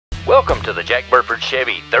Welcome to the Jack Burford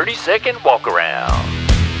Chevy 30-second walk-around.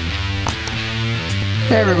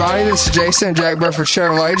 Hey everybody, this is Jason at Jack Burford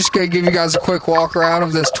Chevrolet. Just going to give you guys a quick walk around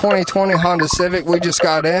of this 2020 Honda Civic we just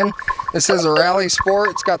got in. This is a Rally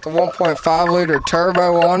Sport. It's got the 1.5 liter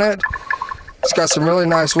turbo on it. It's got some really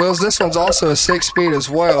nice wheels. This one's also a 6-speed as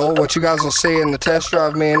well, which you guys will see in the test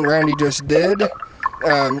drive me and Randy just did.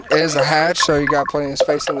 It is a hatch, so you got plenty of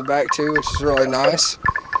space in the back too, which is really nice.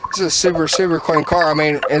 This is a super clean car. I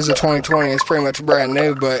mean, it's a 2020. It's pretty much brand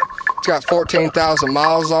new, but it's got 14,000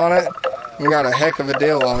 miles on it. We got a heck of a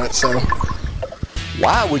deal on it, so.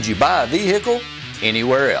 Why would you buy a vehicle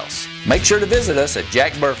anywhere else? Make sure to visit us at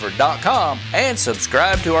jackburford.com and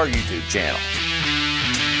subscribe to our YouTube channel.